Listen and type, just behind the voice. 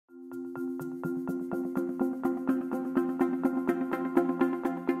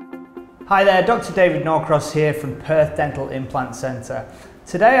Hi there, Dr. David Norcross here from Perth Dental Implant Centre.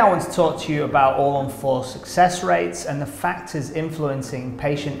 Today I want to talk to you about All-On-4 success rates and the factors influencing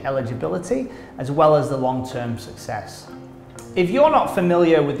patient eligibility as well as the long-term success. If you're not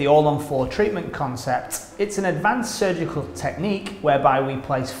familiar with the All-On-4 treatment concept, it's an advanced surgical technique whereby we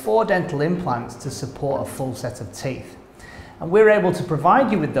place 4 dental implants to support a full set of teeth. And we're able to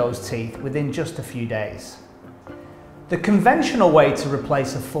provide you with those teeth within just a few days. The conventional way to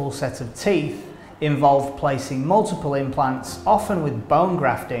replace a full set of teeth involved placing multiple implants, often with bone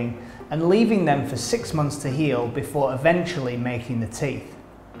grafting, and leaving them for 6 months to heal before eventually making the teeth.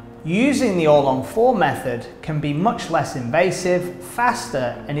 Using the All-On-4 method can be much less invasive,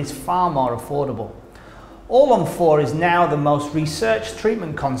 faster, and is far more affordable. All-On-4 is now the most researched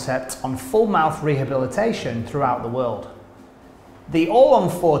treatment concept on full mouth rehabilitation throughout the world. The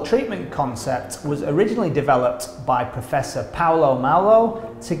All-On-4 treatment concept was originally developed by Professor Paolo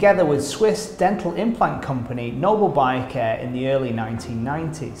Maulo together with Swiss dental implant company Nobel Biocare in the early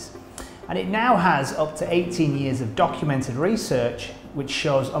 1990s. And it now has up to 18 years of documented research which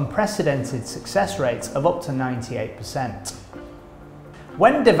shows unprecedented success rates of up to 98%.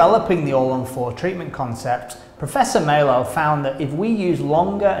 When developing the All-On-4 treatment concept, Professor Maulo found that if we use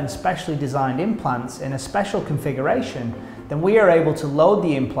longer and specially designed implants in a special configuration, then we are able to load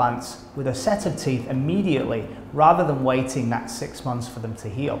the implants with a set of teeth immediately rather than waiting that 6 months for them to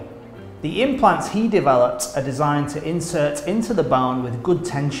heal. The implants he developed are designed to insert into the bone with good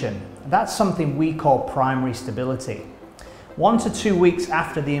tension. That's something we call primary stability. 1 to 2 weeks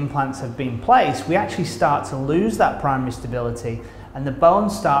after the implants have been placed, we actually start to lose that primary stability and the bone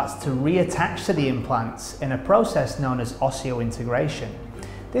starts to reattach to the implants in a process known as osseointegration.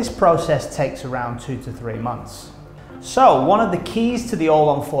 This process takes around 2 to 3 months. So, one of the keys to the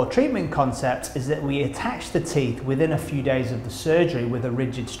All-On-4 treatment concept is that we attach the teeth within a few days of the surgery with a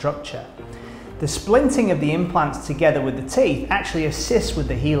rigid structure. The splinting of the implants together with the teeth actually assists with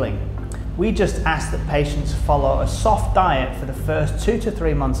the healing. We just ask that patients follow a soft diet for the first 2 to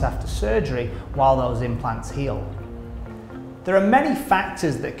 3 months after surgery while those implants heal. There are many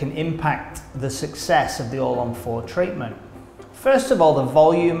factors that can impact the success of the All-On-4 treatment. First of all, the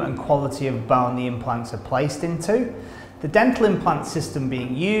volume and quality of bone the implants are placed into, the dental implant system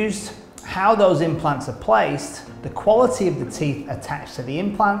being used, how those implants are placed, the quality of the teeth attached to the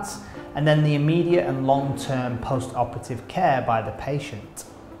implants, and then the immediate and long-term post-operative care by the patient.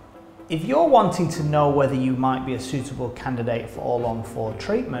 If you're wanting to know whether you might be a suitable candidate for All-On-4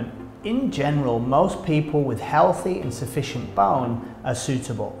 treatment, in general, most people with healthy and sufficient bone are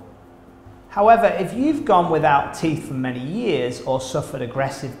suitable. However, if you've gone without teeth for many years or suffered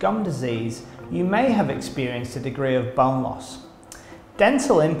aggressive gum disease, you may have experienced a degree of bone loss.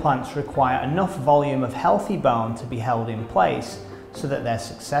 Dental implants require enough volume of healthy bone to be held in place so that they're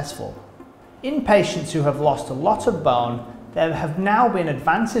successful. In patients who have lost a lot of bone, there have now been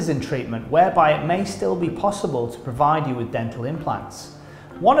advances in treatment whereby it may still be possible to provide you with dental implants.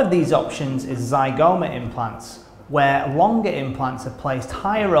 One of these options is zygoma implants, where longer implants are placed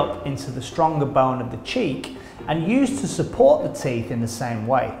higher up into the stronger bone of the cheek and used to support the teeth in the same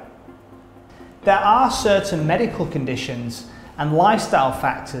way. There are certain medical conditions and lifestyle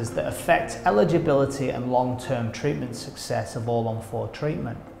factors that affect eligibility and long-term treatment success of All-On-4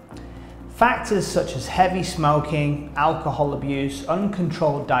 treatment. Factors such as heavy smoking, alcohol abuse,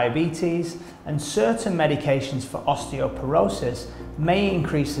 uncontrolled diabetes, and certain medications for osteoporosis may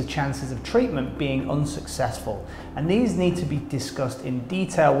increase the chances of treatment being unsuccessful, and these need to be discussed in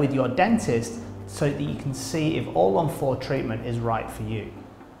detail with your dentist so that you can see if All-On-4 treatment is right for you.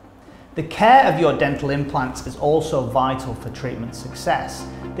 The care of your dental implants is also vital for treatment success.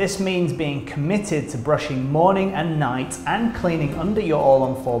 This means being committed to brushing morning and night and cleaning under your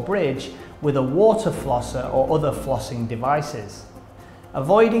All-On-4 bridge with a water flosser or other flossing devices.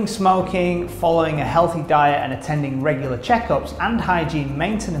 Avoiding smoking, following a healthy diet and attending regular checkups and hygiene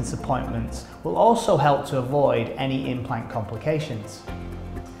maintenance appointments will also help to avoid any implant complications.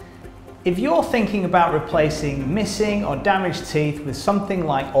 If you're thinking about replacing missing or damaged teeth with something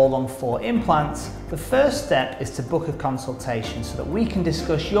like All-On-4 implants, the first step is to book a consultation so that we can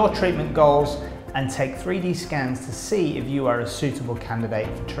discuss your treatment goals and take 3D scans to see if you are a suitable candidate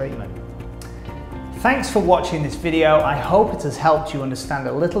for treatment. Thanks for watching this video. I hope it has helped you understand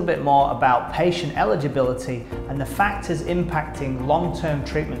a little bit more about patient eligibility and the factors impacting long-term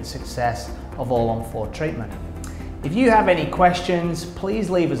treatment success of All-On-4 treatment. If you have any questions,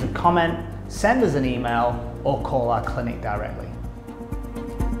 please leave us a comment, send us an email, or call our clinic directly.